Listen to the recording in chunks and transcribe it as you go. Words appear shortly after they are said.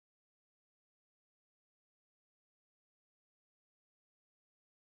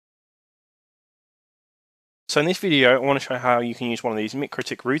So in this video, I want to show how you can use one of these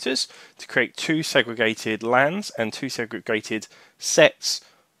Mikrotik routers to create two segregated LANs and two segregated sets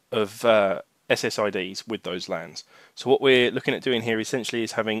of SSIDs with those LANs. So what we're looking at doing here essentially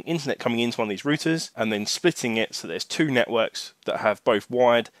is having internet coming into one of these routers and then splitting it so there's two networks that have both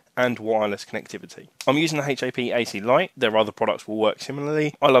wired and wireless connectivity. I'm using the HAP AC Lite. Their other products will work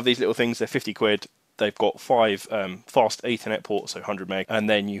similarly. I love these little things. They're 50 quid. They've got 5 fast Ethernet ports, so 100 meg, and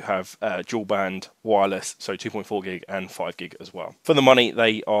then you have dual band wireless, so 2.4 gig and 5 gig as well. For the money,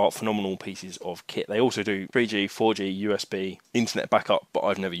 they are phenomenal pieces of kit. They also do 3G, 4G, USB, internet backup, but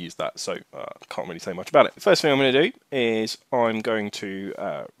I've never used that, so can't really say much about it. The first thing I'm going to do is I'm going to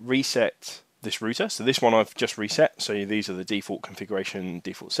reset this router. So this one I've just reset, so these are the default configuration,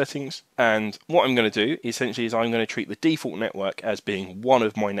 default settings, and what I'm going to do essentially is I'm going to treat the default network as being one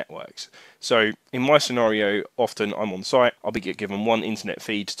of my networks. So in my scenario, often I'm on site, I'll be given one internet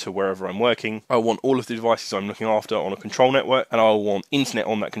feed to wherever I'm working. I want all of the devices I'm looking after on a control network, and I'll want internet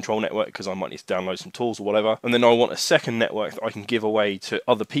on that control network because I might need to download some tools or whatever, and then I want a second network that I can give away to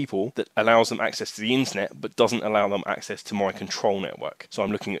other people that allows them access to the internet but doesn't allow them access to my control network. So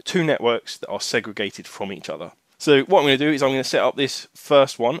I'm looking at two networks that are segregated from each other. So what I'm going to do is I'm going to set up this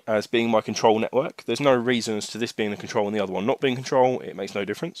first one as being my control network. There's no reason as to this being the control and the other one not being control. It makes no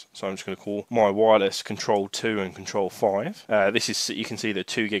difference. So I'm just going to call my wireless control 2 and control 5. This is, you can see the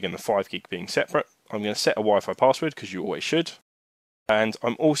 2 gig and the 5 gig being separate. I'm going to set a Wi-Fi password because you always should. And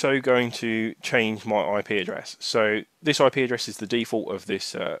I'm also going to change my IP address. So this IP address is the default of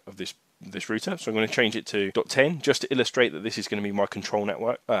this router, so I'm going to change it to .10 just to illustrate that this is going to be my control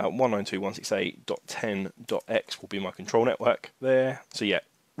network. 192.168.10.x will be my control network there. So yeah,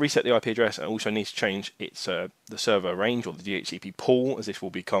 reset the IP address, and also need to change its the server range or the DHCP pool, as this will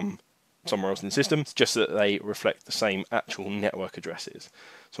become somewhere else in the system, just so that they reflect the same actual network addresses.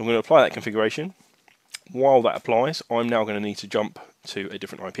 So I'm going to apply that configuration. While that applies, I'm now going to need to jump to a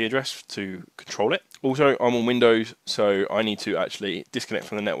different IP address to control it. Also, I'm on Windows, so I need to actually disconnect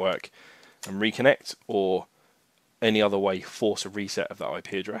from the network and reconnect, or any other way force a reset of that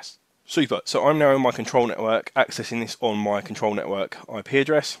IP address. Super, so I'm now in my control network, accessing this on my control network IP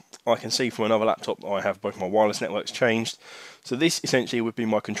address. I can see from another laptop that I have both my wireless networks changed. So this essentially would be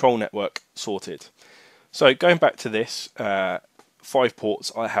my control network sorted. So going back to this 5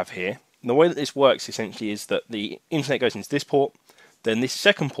 ports I have here, the way that this works essentially is that the internet goes into this port, then this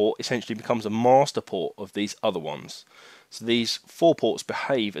second port essentially becomes a master port of these other ones. So these 4 ports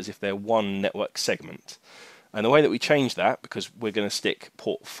behave as if they're one network segment. And the way that we change that, because we're going to stick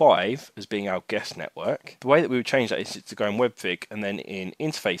port 5 as being our guest network, the way that we would change that is to go in WebFig and then in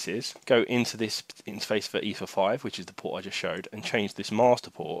interfaces, go into this interface for Ether 5, which is the port I just showed, and change this master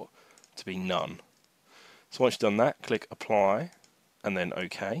port to be none. So once you've done that, click apply and then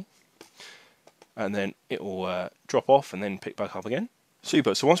OK. And then it will drop off and then pick back up again.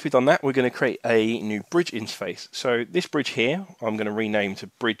 Super, so once we've done that, we're going to create a new bridge interface. So this bridge here, I'm going to rename to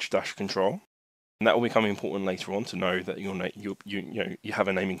bridge-control. And that will become important later on to know that you have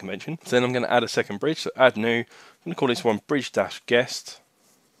a naming convention. So then I'm going to add a second bridge, so add new. I'm going to call this one bridge-guest.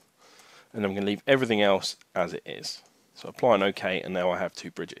 And I'm going to leave everything else as it is. So apply an OK, and now I have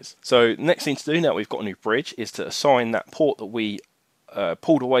 2 bridges. So the next thing to do now we've got a new bridge is to assign that port that we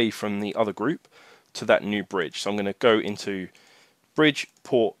pulled away from the other group to that new bridge. So I'm going to go into bridge,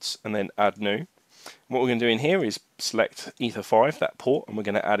 ports, and then add new. And what we're going to do in here is select Ether 5, that port, and we're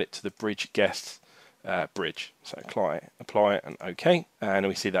going to add it to the bridge guest bridge. So apply, and OK. And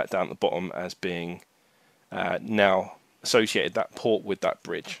we see that down at the bottom as being now associated that port with that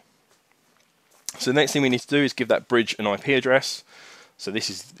bridge. So the next thing we need to do is give that bridge an IP address. So this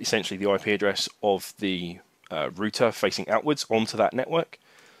is essentially the IP address of the router facing outwards onto that network.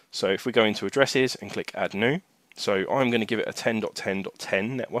 So if we go into addresses and click add new, so I'm going to give it a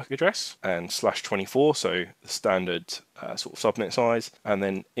 10.10.10 network address and /24, so the standard sort of subnet size, and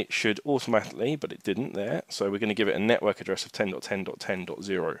then it should automatically, but it didn't there, so we're going to give it a network address of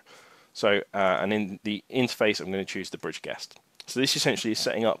 10.10.10.0. So and in the interface I'm going to choose the bridge guest. So this essentially is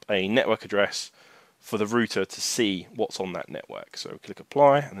setting up a network address for the router to see what's on that network. So click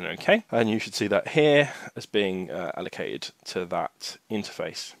apply and then OK, and you should see that here as being allocated to that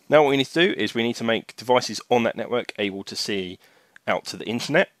interface. Now what we need to do is we need to make devices on that network able to see out to the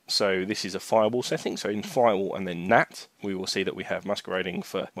internet. So this is a firewall setting, so in firewall and then NAT we will see that we have masquerading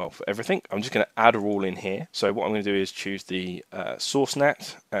for everything. I'm just going to add a rule in here. So what I'm going to do is choose the source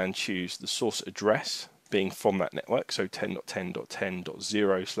NAT and choose the source address being from that network, so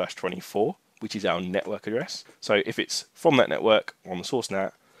 10.10.10.0/24, which is our network address. So if it's from that network on the source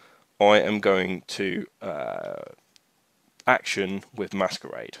NAT, I am going to action with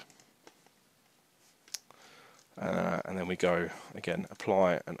masquerade. and then we go again,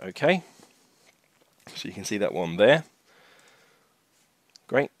 apply and OK. So you can see that one there.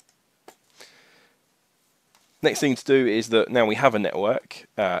 Great. Next thing to do is that now we have a network.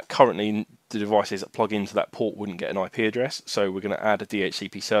 Currently, the devices that plug into that port wouldn't get an IP address, so we're going to add a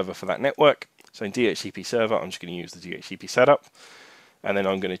DHCP server for that network. So in DHCP server, I'm just going to use the DHCP setup, and then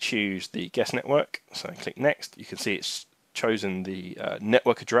I'm going to choose the guest network. So I click next. You can see it's chosen the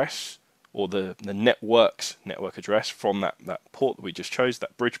network address, or the network's network address from that port that we just chose,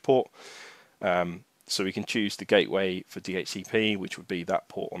 that bridge port. So we can choose the gateway for DHCP, which would be that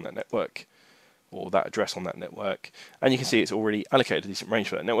port on that network, or that address on that network. And you can see it's already allocated a decent range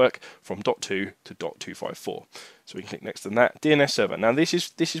for that network from .2 to .254. So we can click next on that. DNS server. Now this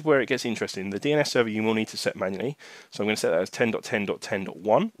is where it gets interesting. The DNS server you will need to set manually. So I'm going to set that as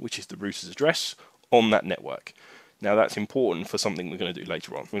 10.10.10.1, which is the router's address on that network. Now that's important for something we're going to do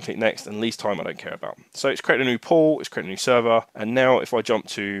later on. We'll click next, and least time I don't care about. So it's created a new pool, it's created a new server, and now if I jump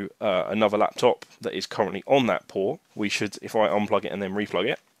to another laptop that is currently on that port, we should, if I unplug it and then replug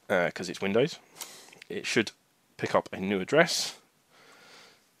it, because it's Windows, it should pick up a new address.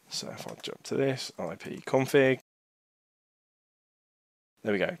 So if I jump to this, IP config,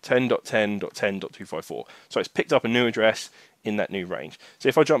 there we go, 10.10.10.254. So it's picked up a new address in that new range. So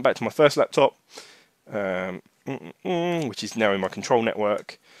if I jump back to my first laptop, which is now in my control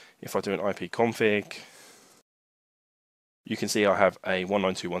network, if I do an IP config, you can see I have a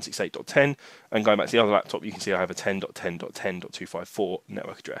 192.168.10, and going back to the other laptop, you can see I have a 10.10.10.254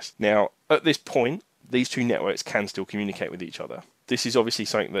 network address. Now, at this point, these two networks can still communicate with each other. This is obviously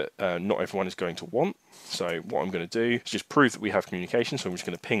something that not everyone is going to want. So what I'm going to do is just prove that we have communication. So I'm just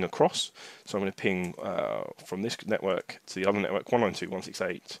going to ping across. So I'm going to ping from this network to the other network,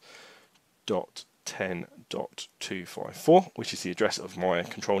 192.168.10.254, which is the address of my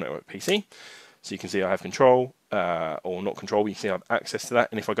control network PC. So you can see I have control, or not control, you can see I have access to that.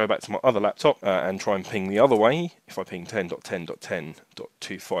 And if I go back to my other laptop and try and ping the other way, if I ping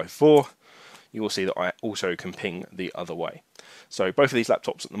 10.10.10.254, you will see that I also can ping the other way. So both of these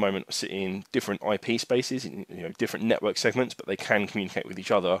laptops at the moment sit in different IP spaces, in different network segments, but they can communicate with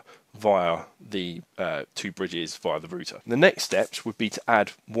each other via the two bridges via the router. The next steps would be to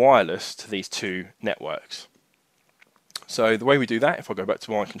add wireless to these two networks. So the way we do that, if I go back to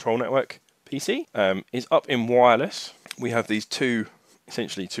my control network PC, is up in wireless. We have these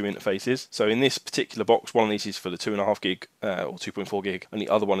essentially two interfaces. So in this particular box, one of these is for the 2.5 gig or 2.4 gig, and the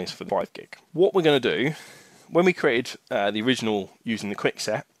other one is for the 5 gig. What we're going to do, when we created the original using the quick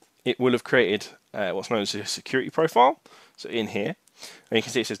set, it will have created what's known as a security profile. So in here, and you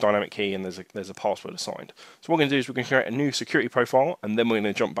can see it says dynamic key and there's a password assigned. So what we're going to do is we're going to create a new security profile, and then we're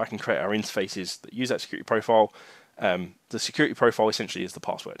going to jump back and create our interfaces that use that security profile. The security profile essentially is the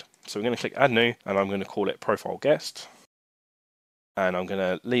password. So we're going to click add new, and I'm going to call it profile guest. And I'm going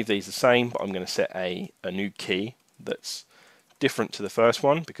to leave these the same, but I'm going to set a new key that's different to the first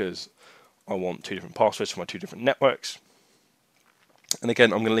one because I want two different passwords for my two different networks. And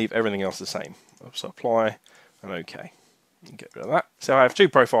again, I'm going to leave everything else the same. So apply and OK. And get rid of that. So I have two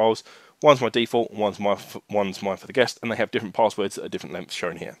profiles. One's my default, and one's mine for the guest, and they have different passwords at different lengths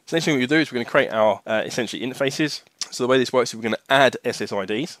shown here. So next thing we'll do is we're going to create our essentially interfaces. So the way this works is we're going to add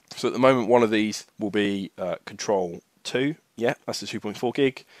SSIDs. So at the moment, one of these will be control 2. Yeah, that's the 2.4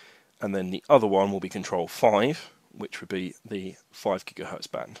 gig, and then the other one will be control 5, which would be the 5 gigahertz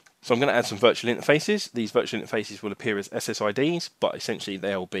band. So I'm going to add some virtual interfaces. These virtual interfaces will appear as SSIDs, but essentially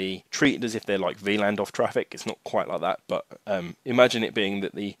they'll be treated as if they're like VLAN off traffic. It's not quite like that, but imagine it being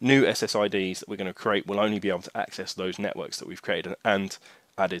that the new SSIDs that we're going to create will only be able to access those networks that we've created and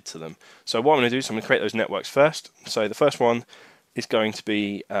added to them. So what I'm going to do is I'm going to create those networks first. So the first one is going to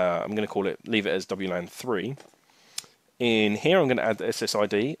be, I'm going to leave it as WLAN 3. In here, I'm going to add the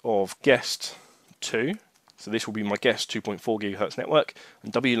SSID of guest 2. So this will be my guest 2.4 gigahertz network,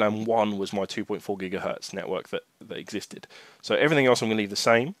 and WLAN 1 was my 2.4 gigahertz network that existed. So everything else I'm going to leave the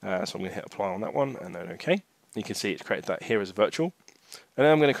same. So I'm going to hit apply on that one, and then OK. You can see it's created that here as a virtual. And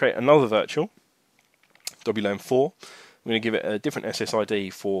then I'm going to create another virtual, WLAN 4. I'm going to give it a different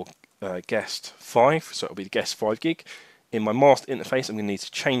SSID for guest 5, so it'll be the guest 5 gig. In my master interface, I'm going to need to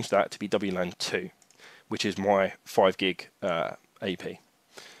change that to be WLAN 2. Which is my 5 gig AP.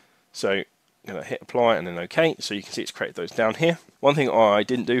 So I'm going to hit apply and then OK. So you can see it's created those down here. One thing I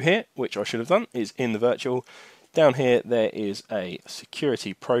didn't do here, which I should have done, is in the virtual, down here there is a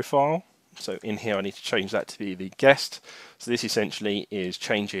security profile. So in here I need to change that to be the guest. So this essentially is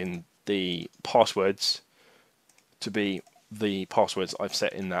changing the passwords to be the passwords I've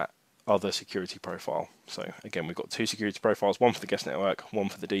set in that other security profile. So again, we've got two security profiles, one for the guest network, one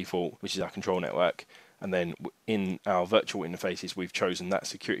for the default, which is our control network. And then in our virtual interfaces, we've chosen that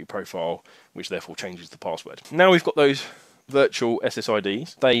security profile, which therefore changes the password. Now we've got those virtual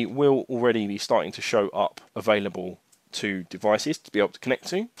SSIDs. They will already be starting to show up available to devices to be able to connect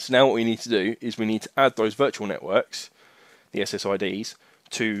to. So now what we need to do is we need to add those virtual networks, the SSIDs,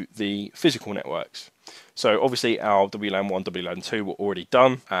 to the physical networks. So obviously our WLAN 1, WLAN 2 were already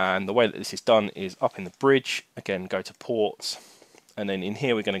done, and the way that this is done is up in the bridge, again go to ports, and then in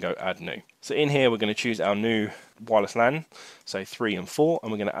here we're going to go add new. So in here we're going to choose our new wireless LAN, so 3 and 4,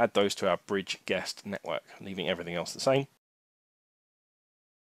 and we're going to add those to our bridge guest network, leaving everything else the same.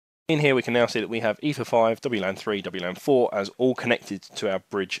 In here we can now see that we have Ether 5, WLAN 3, WLAN 4 as all connected to our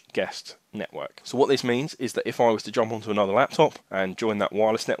bridge guest network. So what this means is that if I was to jump onto another laptop and join that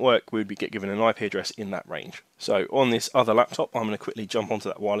wireless network, we would get given an IP address in that range. So on this other laptop, I'm going to quickly jump onto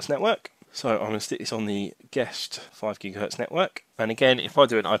that wireless network. So I'm going to stick this on the guest 5 GHz network. And again, if I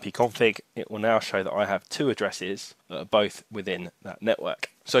do an IP config, it will now show that I have 2 addresses that are both within that network.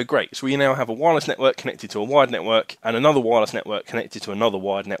 So great, so we now have a wireless network connected to a wired network and another wireless network connected to another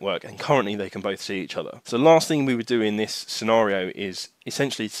wired network, and currently they can both see each other. So the last thing we would do in this scenario is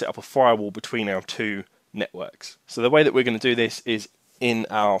essentially set up a firewall between our 2 networks. So the way that we're going to do this is in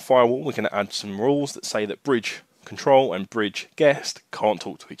our firewall, we're going to add some rules that say that bridge control and bridge guest can't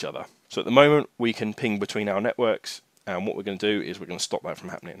talk to each other. So at the moment we can ping between our networks, and what we're going to do is we're going to stop that from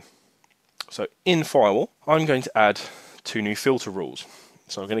happening. So in firewall, I'm going to add 2 new filter rules.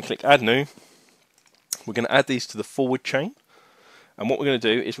 So I'm going to click add new. We're going to add these to the forward chain, and what we're going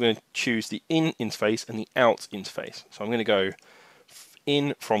to do is we're going to choose the in interface and the out interface. So I'm going to go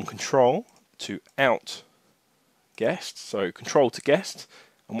in from control to out guest, so control to guest,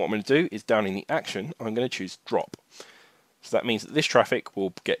 and what I'm going to do is down in the action I'm going to choose drop. So that means that this traffic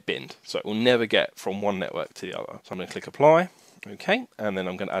will get binned, so it will never get from one network to the other. So I'm going to click apply, okay, and then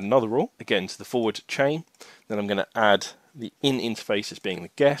I'm going to add another rule, again to the forward chain. Then I'm going to add the in interface as being the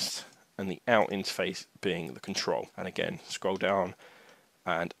guest and the out interface being the control. And again, scroll down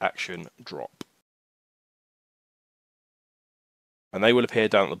and action drop. And they will appear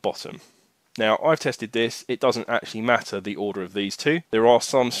down at the bottom. Now, I've tested this, it doesn't actually matter the order of these 2. There are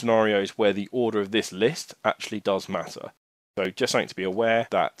some scenarios where the order of this list actually does matter. So just something to be aware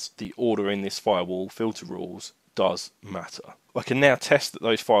that the order in this firewall filter rules does matter. I can now test that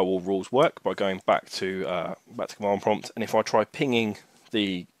those firewall rules work by going back to command prompt, and if I try pinging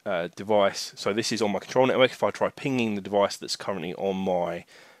the device, so this is on my control network, if I try pinging the device that's currently on my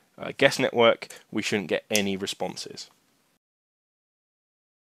guest network, we shouldn't get any responses.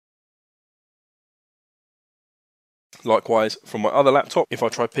 Likewise, from my other laptop, if I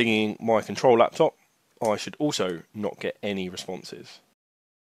try pinging my control laptop, I should also not get any responses.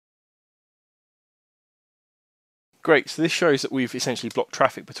 Great, so this shows that we've essentially blocked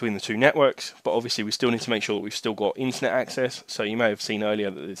traffic between the 2 networks, but obviously we still need to make sure that we've still got internet access. So you may have seen earlier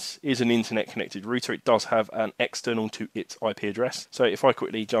that this is an internet connected router. It does have an external to its IP address. So if I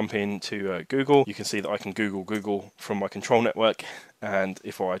quickly jump into Google, you can see that I can Google from my control network, and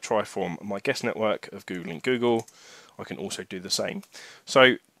if I try from my guest network of Googling Google, I can also do the same.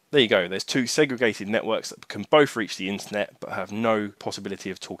 So there you go, there's 2 segregated networks that can both reach the internet but have no possibility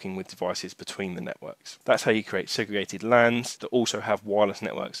of talking with devices between the networks. That's how you create segregated LANs that also have wireless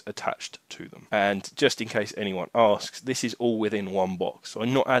networks attached to them. And just in case anyone asks, this is all within one box. So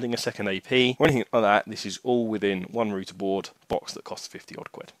I'm not adding a second AP or anything like that, this is all within one router board box that costs 50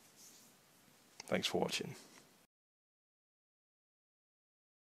 odd quid. Thanks for watching.